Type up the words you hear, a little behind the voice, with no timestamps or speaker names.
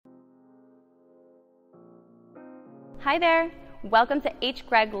Hi there, welcome to H.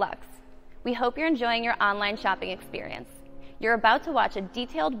 Greg Lux. We hope you're enjoying your online shopping experience. You're about to watch a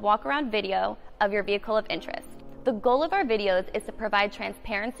detailed walk-around video of your vehicle of interest. The goal of our videos is to provide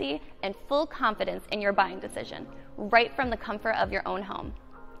transparency and full confidence in your buying decision, right from the comfort of your own home.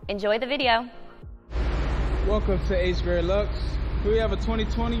 Enjoy the video. Welcome to H. Greg Lux. Here we have a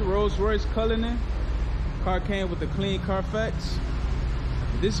 2020 Royce Cullinan. Car came with a clean Carfax.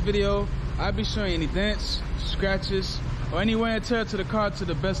 In this video, I'll be showing any dents, scratches, or any wear and tear to the car to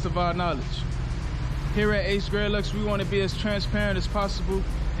the best of our knowledge. Here at H. Greg Lux, we want to be as transparent as possible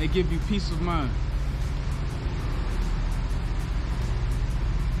and give you peace of mind.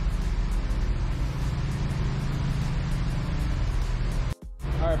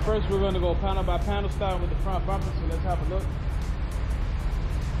 Alright, first we're going to go panel by panel, starting with the front bumper, so let's have a look.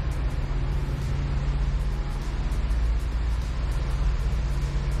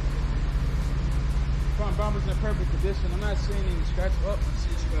 Front bumper's in perfect condition. I'm not seeing any scratch. Oh, I see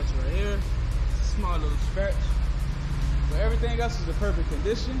a scratch right here. It's a small little scratch. But everything else is in perfect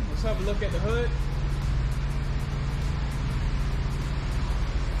condition. Let's have a look at the hood.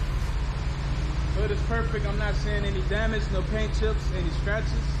 Hood is perfect. I'm not seeing any damage, no paint chips, any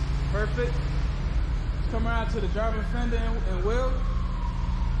scratches. Perfect. Let's come around to the driver fender and wheel.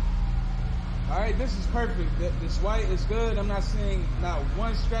 All right, this is perfect. This white is good. I'm not seeing not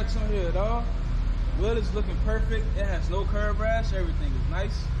one scratch on here at all. Wheel is looking perfect. It has no curb rash. Everything is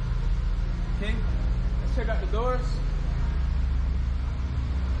nice. Okay, let's check out the doors.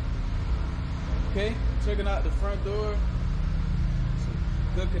 Okay, checking out the front door. It's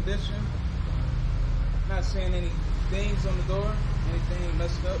in good condition. Not seeing any things on the door, anything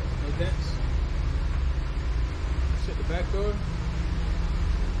messed up, no dents. Check the back door.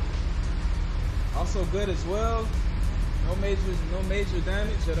 Also good as well. No major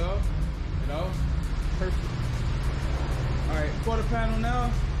damage at all. Perfect. All right, quarter panel now.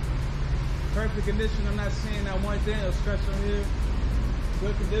 Perfect condition. I'm not seeing that one dent or scratch on here.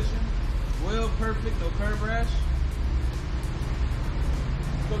 Good condition. Wheel perfect, no curb rash.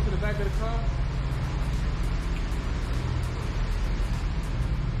 Let's go to the back of the car.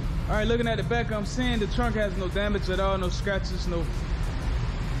 All right, looking at the back, I'm seeing the trunk has no damage at all, no scratches, no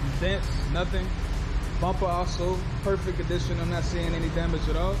dents, nothing. Bumper also perfect condition. I'm not seeing any damage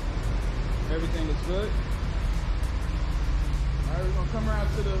at all. Everything is good. All right, we're gonna come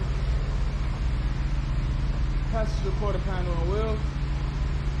around to the passenger quarter panel and wheel.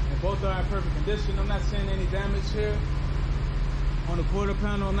 And both are in perfect condition. I'm not seeing any damage here. On the quarter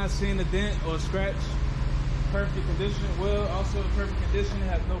panel, I'm not seeing a dent or a scratch. Perfect condition. Wheel also in perfect condition. It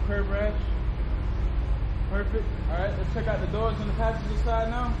has no curb rash. Perfect. All right, let's check out the doors on the passenger side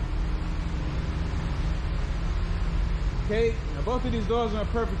now. Okay, now both of these doors are in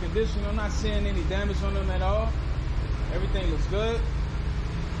perfect condition. I'm not seeing any damage on them at all. Everything looks good.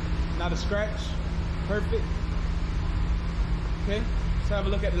 Not a scratch. Perfect. Okay, let's have a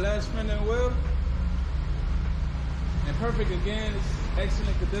look at the last fender and wheel. And perfect again. It's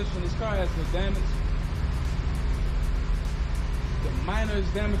excellent condition. This car has no damage. The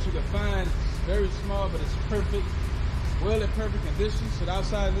minorest damage you can find is very small, but it's perfect. Wheel in perfect condition. So the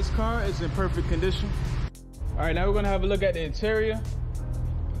outside of this car is in perfect condition. All right, now we're gonna have a look at the interior.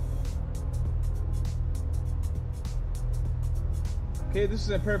 Okay, this is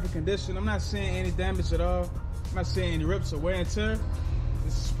in perfect condition. I'm not seeing any damage at all. I'm not seeing any rips or wear and tear.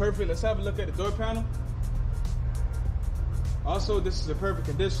 This is perfect. Let's have a look at the door panel. Also, this is in perfect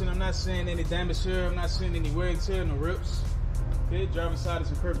condition. I'm not seeing any damage here. I'm not seeing any wear and tear, no rips. Okay, driver's side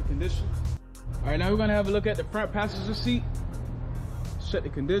is in perfect condition. All right, now we're gonna have a look at the front passenger seat. Check the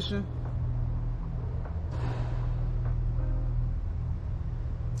condition.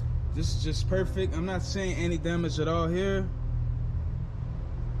 This is just perfect. I'm not seeing any damage at all here.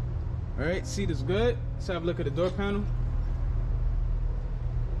 All right, seat is good. Let's have a look at the door panel.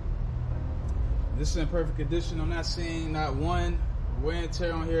 This is in perfect condition. I'm not seeing not one wear and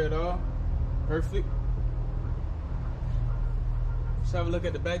tear on here at all. Perfect. Let's have a look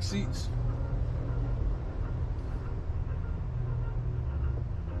at the back seats.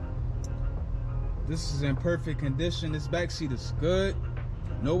 This is in perfect condition. This back seat is good.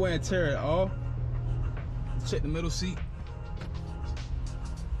 No wear and tear at all. Let's check the middle seat.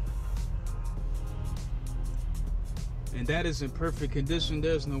 And that is in perfect condition.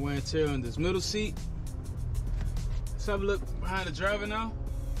 There's no wear and tear on this middle seat. Let's have a look behind the driver now.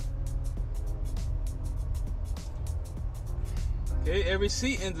 Okay, every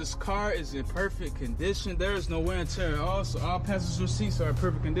seat in this car is in perfect condition. There is no wear and tear at all, so all passenger seats are in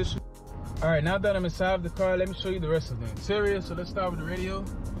perfect condition. All right, now that I'm inside of the car, let me show you the rest of the interior. So let's start with the radio.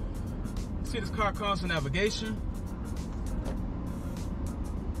 See, this car comes with navigation.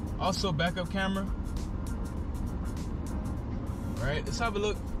 Also backup camera. All right, let's have a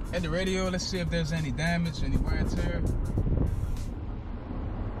look at the radio. Let's see if there's any damage, any wear and tear.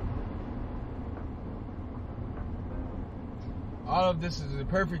 All of this is in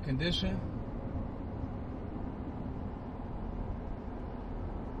perfect condition.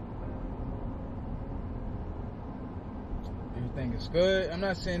 Everything is good. I'm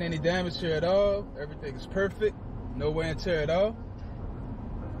not seeing any damage here at all. Everything is perfect. No wear and tear at all.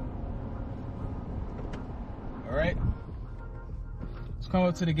 All right. Let's come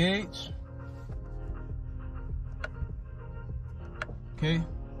up to the gauge. Okay.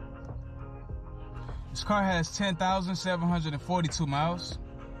 This car has 10,742 miles.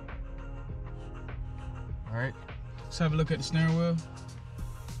 All right. Let's have a look at the steering wheel.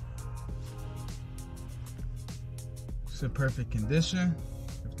 It's in perfect condition.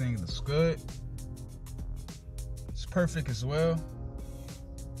 Everything looks good. It's perfect as well.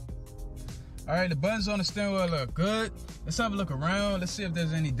 All right, the buttons on the steering wheel look good. Let's have a look around. Let's see if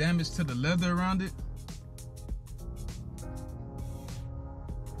there's any damage to the leather around it.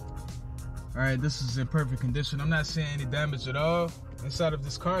 All right, this is in perfect condition. I'm not seeing any damage at all. Inside of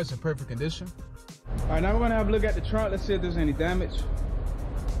this car, it's in perfect condition. All right, now we're gonna have a look at the trunk. Let's see if there's any damage.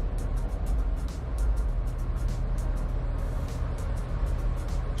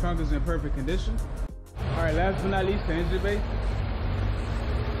 Trunk is in perfect condition. All right, last but not least, the engine bay.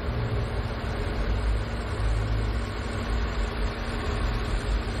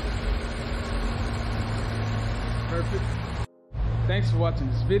 Perfect. Thanks for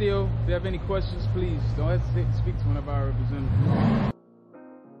watching this video. If you have any questions, please don't hesitate to speak to one of our representatives.